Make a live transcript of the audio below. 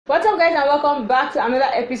What's up, guys, and welcome back to another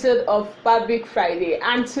episode of Fabric Friday.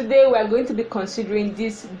 And today we are going to be considering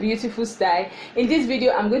this beautiful style. In this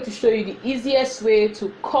video I'm going to show you the easiest way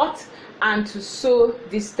to cut and to sew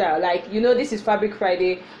this style. Like, you know, this is Fabric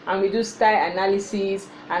Friday and we do style analysis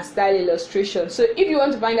and style illustration. So if you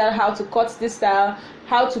want to find out how to cut this style,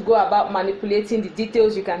 how to go about manipulating the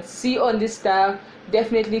details you can see on this style,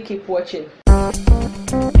 definitely keep watching.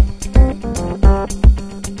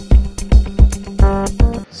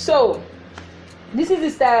 So this is the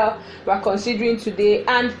style we're considering today,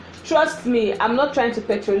 and trust me, I'm not trying to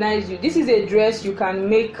patronize you. This is a dress you can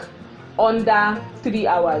make under 3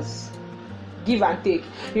 hours, give and take.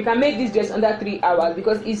 You can make this dress under 3 hours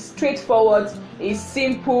because it's straightforward, it's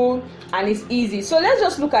simple, and it's easy. So let's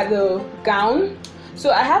just look at the gown. So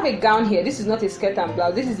I have a gown here. This is not a skirt and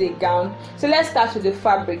blouse, this is a gown. So let's start with the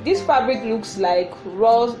fabric. This fabric looks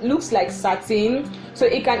like satin. So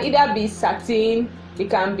it can either be satin, it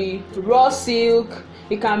can be raw silk,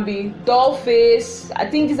 it can be doll face. I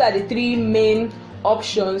think these are the three main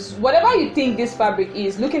options. Whatever you think this fabric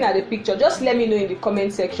is, looking at the picture, just let me know in the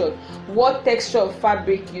comment section what texture of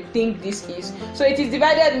fabric you think this is. So it is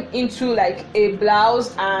divided into like a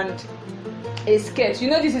blouse and a skirt. You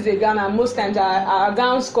know, this is a gown, and most times our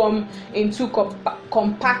gowns come in two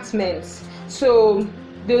compartments. So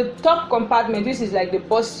the top compartment, this is like the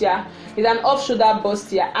bustier, is an off-shoulder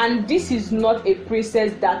bustier, and this is not a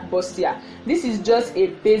princess dark bustier. This is just a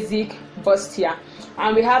basic bustier.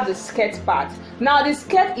 And we have the skirt part. Now the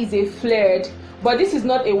skirt is a flared, but this is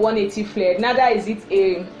not a 180 flared, neither is it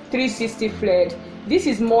a 360 flared. This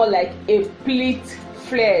is more like a pleat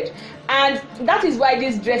flared, and that is why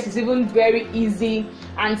this dress is even very easy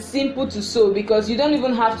and simple to sew, because you don't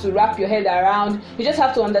even have to wrap your head around. You just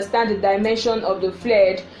have to understand the dimension of the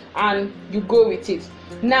flared and you go with it.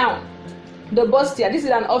 Now the bustier, this is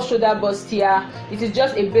an off-shoulder bustier. It is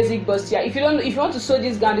just a basic bustier. If you want to sew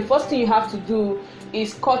this gown, the first thing you have to do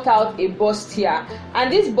is cut out a bustier,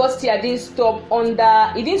 and this bustier didn't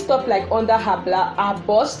stop like under her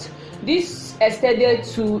bust. This extended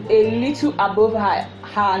to a little above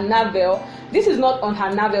her navel. This is not on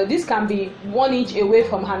her navel. This can be 1 inch away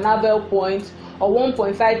from her navel point or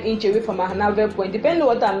 1.5 inch away from her navel point, depending on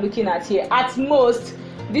what I'm looking at here. At most,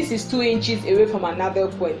 this is 2 inches away from her navel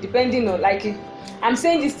point, depending on, like, I'm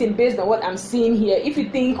saying this thing based on what I'm seeing here. If you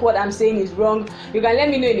think what I'm saying is wrong, you can let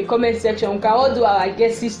me know in the comment section. We can all do our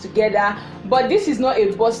guesses together. But this is not a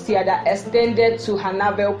bustier that extended to her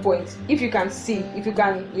navel point. If you can see, if you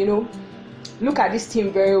can, you know, look at this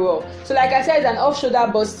thing very well. So like I said, it's an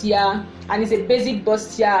off-shoulder bustier, and it's a basic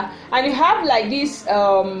bustier, and you have like this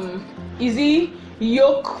easy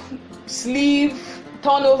yoke sleeve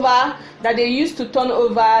turnover that they used to turn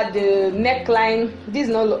over the neckline. This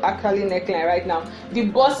is not actually neckline right now. The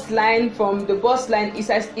bust line, from the bust line,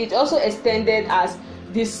 it also extended as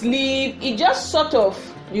the sleeve. It just sort of,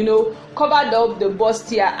 you know, covered up the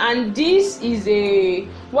bustier. And this is a,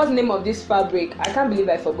 what's the name of this fabric? I can't believe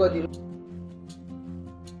I forgot the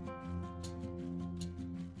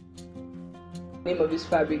name of this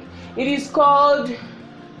fabric. It is called,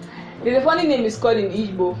 there's a funny name, is called in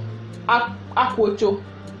Igbo akwocho.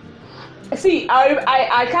 See,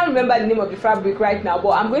 I can't remember the name of the fabric right now,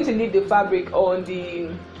 but I'm going to leave the fabric on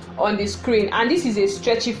the screen. And this is a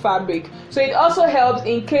stretchy fabric, so it also helps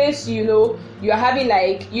in case, you know, you are having,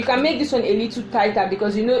 like, you can make this one a little tighter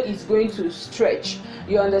because you know it's going to stretch,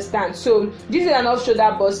 you understand. So this is an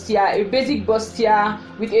off-shoulder bustier, a basic bustier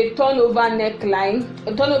with a turnover neckline,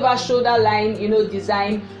 a turnover shoulder line, you know,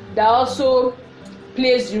 design that also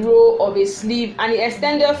plays the role of a sleeve, and it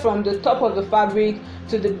extended from the top of the fabric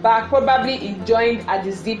to the back. Probably it joined at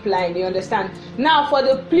the zip line, you understand. Now for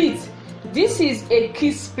the pleat, this is a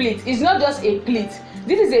kiss pleat. It's not just a pleat,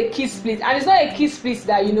 this is a kiss pleat, and it's not a kiss pleat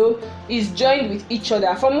that, you know, is joined with each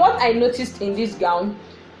other. From what I noticed in this gown,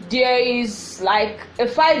 there is like a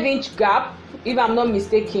 5-inch gap, if I'm not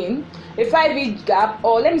mistaken, a 5-inch gap,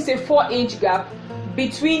 or let me say 4-inch gap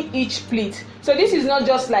between each pleat. So this is not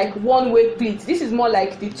just like one-way pleat, this is more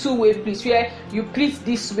like the two-way pleat, where you pleat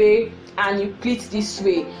this way and you pleat this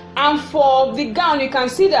way. And for the gown, you can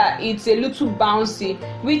see that it's a little bouncy,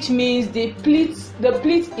 which means the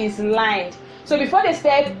pleat is lined. So before they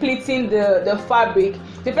started pleating the fabric,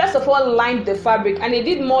 they first of all lined the fabric, and they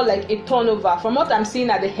did more like a turnover. From what I'm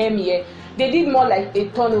seeing at the hem here, they did more like a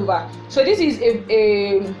turnover. So this is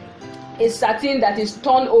a satin that is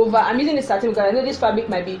turned over. I'm using the satin because I know this fabric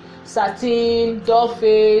might be satin, doll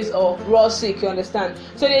face, or raw silk, you understand.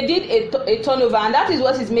 So they did a turnover, and that is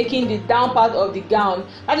what is making the down part of the gown,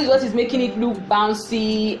 that is what is making it look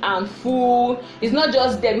bouncy and full. It's not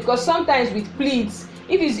just there, because sometimes with pleats,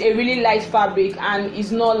 if it's a really light fabric and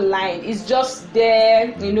it's not lined, it's just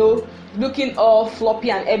there, you know, looking all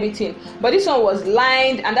floppy and everything. But this one was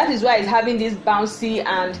lined, and that is why it's having this bouncy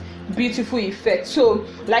and beautiful effect. So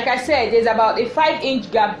like I said, there's about a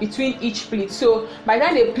 5-inch gap between each pleat. So by the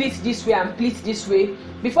time they pleat this way and pleat this way,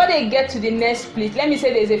 before they get to the next pleat, let me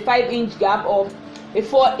say there's a 5-inch gap or a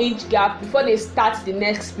 4-inch gap before they start the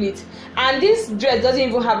next pleat. And this dress doesn't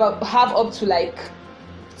even have up to like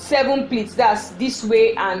 7 pleats. That's this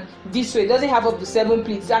way and this way. It doesn't have up to 7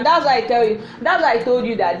 pleats. And that's why I told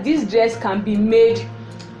you that this dress can be made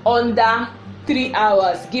under 3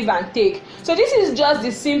 hours, give and take. So this is just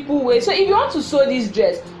the simple way. So if you want to sew this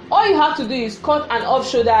dress, all you have to do is cut an off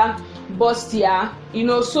shoulder bustier, you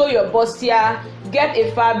know, sew your bustier, get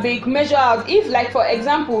a fabric, measure out. If, like for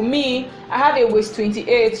example, me, I have a waist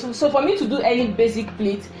 28, so for me to do any basic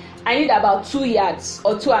pleat, I need about 2 yards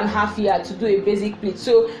or 2.5 yards to do a basic pleat.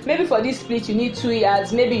 So maybe for this pleat you need 2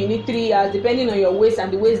 yards, maybe you need 3 yards, depending on your waist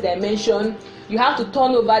and the waist dimension. You have to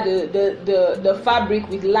turn over the fabric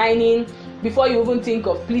with lining before you even think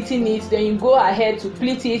of pleating it. Then you go ahead to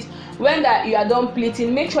pleat it. When you are done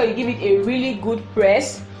pleating, make sure you give it a really good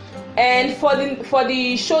press. And for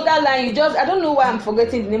the shoulder line, you just, I don't know why I'm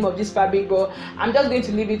forgetting the name of this fabric, but I'm just going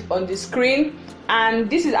to leave it on the screen. And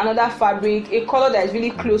this is another fabric, a color that is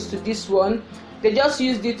really close to this one. They just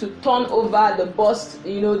used it to turn over the bust,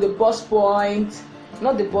 you know, the bust point,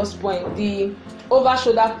 not the bust point, the over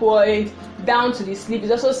shoulder point down to the sleeve.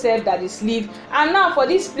 It's also served at the sleeve. And now for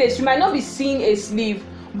this place, you might not be seeing a sleeve,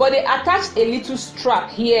 but they attached a little strap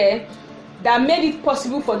here that made it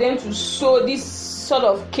possible for them to sew this sort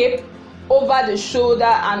of cape over the shoulder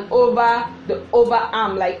and over the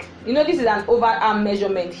overarm. Like, you know, this is an overarm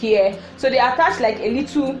measurement here, so they attach like a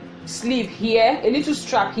little sleeve here, a little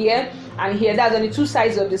strap here and here. That's on the 2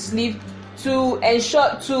 sides of the sleeve to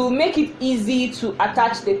ensure, to make it easy to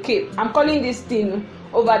attach the cape. I'm calling this thing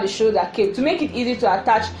over the shoulder cape, to make it easy to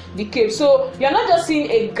attach the cape. So you're not just seeing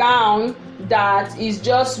a gown that is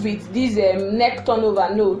just with this neck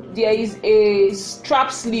turnover. No, there is a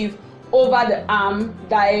strap sleeve over the arm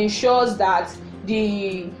that ensures that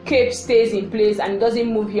the cape stays in place and it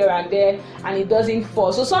doesn't move here and there and it doesn't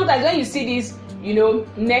fall. So sometimes when you see this, you know,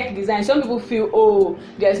 neck design, some people feel, oh,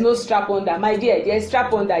 there's no strap under. My dear, there's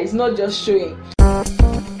strap under. It's not just showing.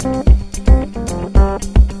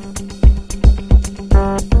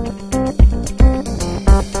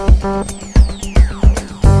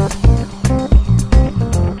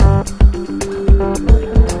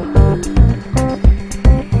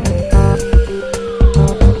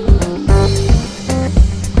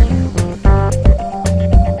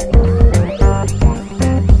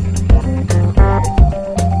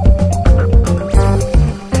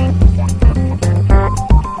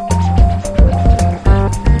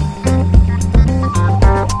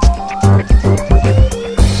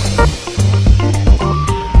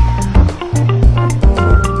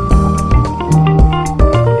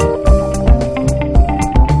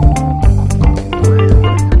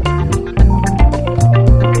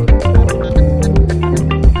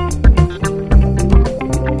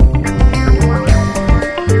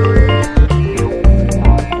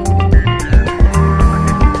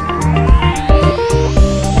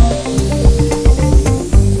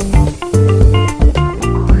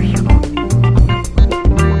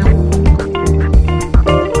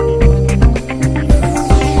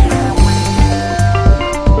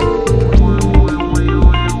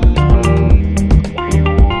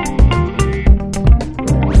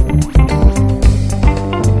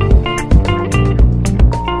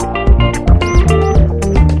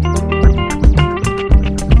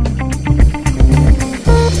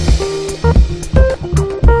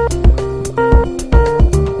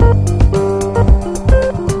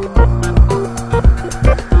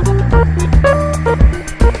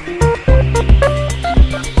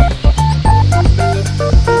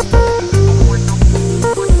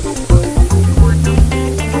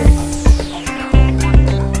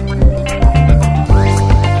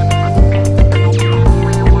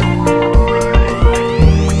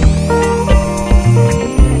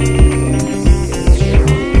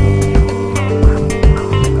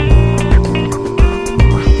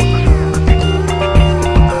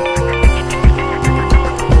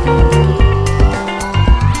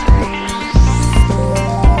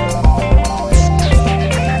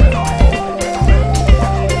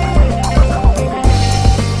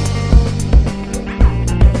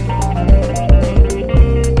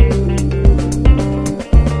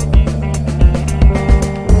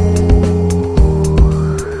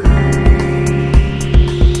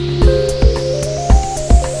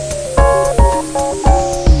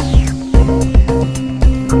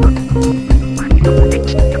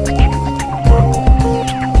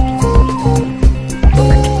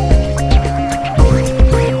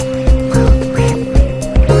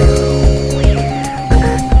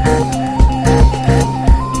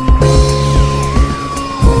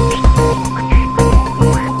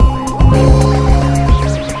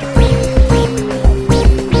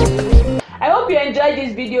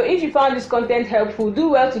 found this content helpful, do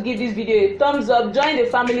well to give this video a thumbs up. Join the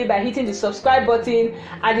family by hitting the subscribe button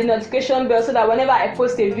and the notification bell so that whenever I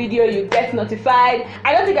post a video you get notified.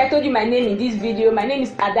 I don't think I told you my name in this video. My name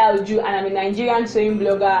is Ada Uju and I'm a Nigerian sewing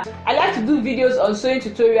blogger. I like to do videos on sewing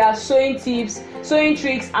tutorials, sewing tips, sewing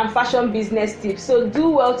tricks and fashion business tips. So do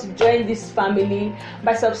well to join this family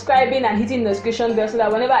by subscribing and hitting the notification bell so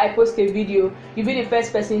that whenever I post a video you'll be the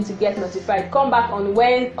first person to get notified. Come back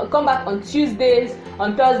on Tuesdays,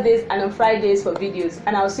 on Thursdays and on Fridays for videos,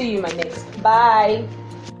 and I'll see you in my next. Bye.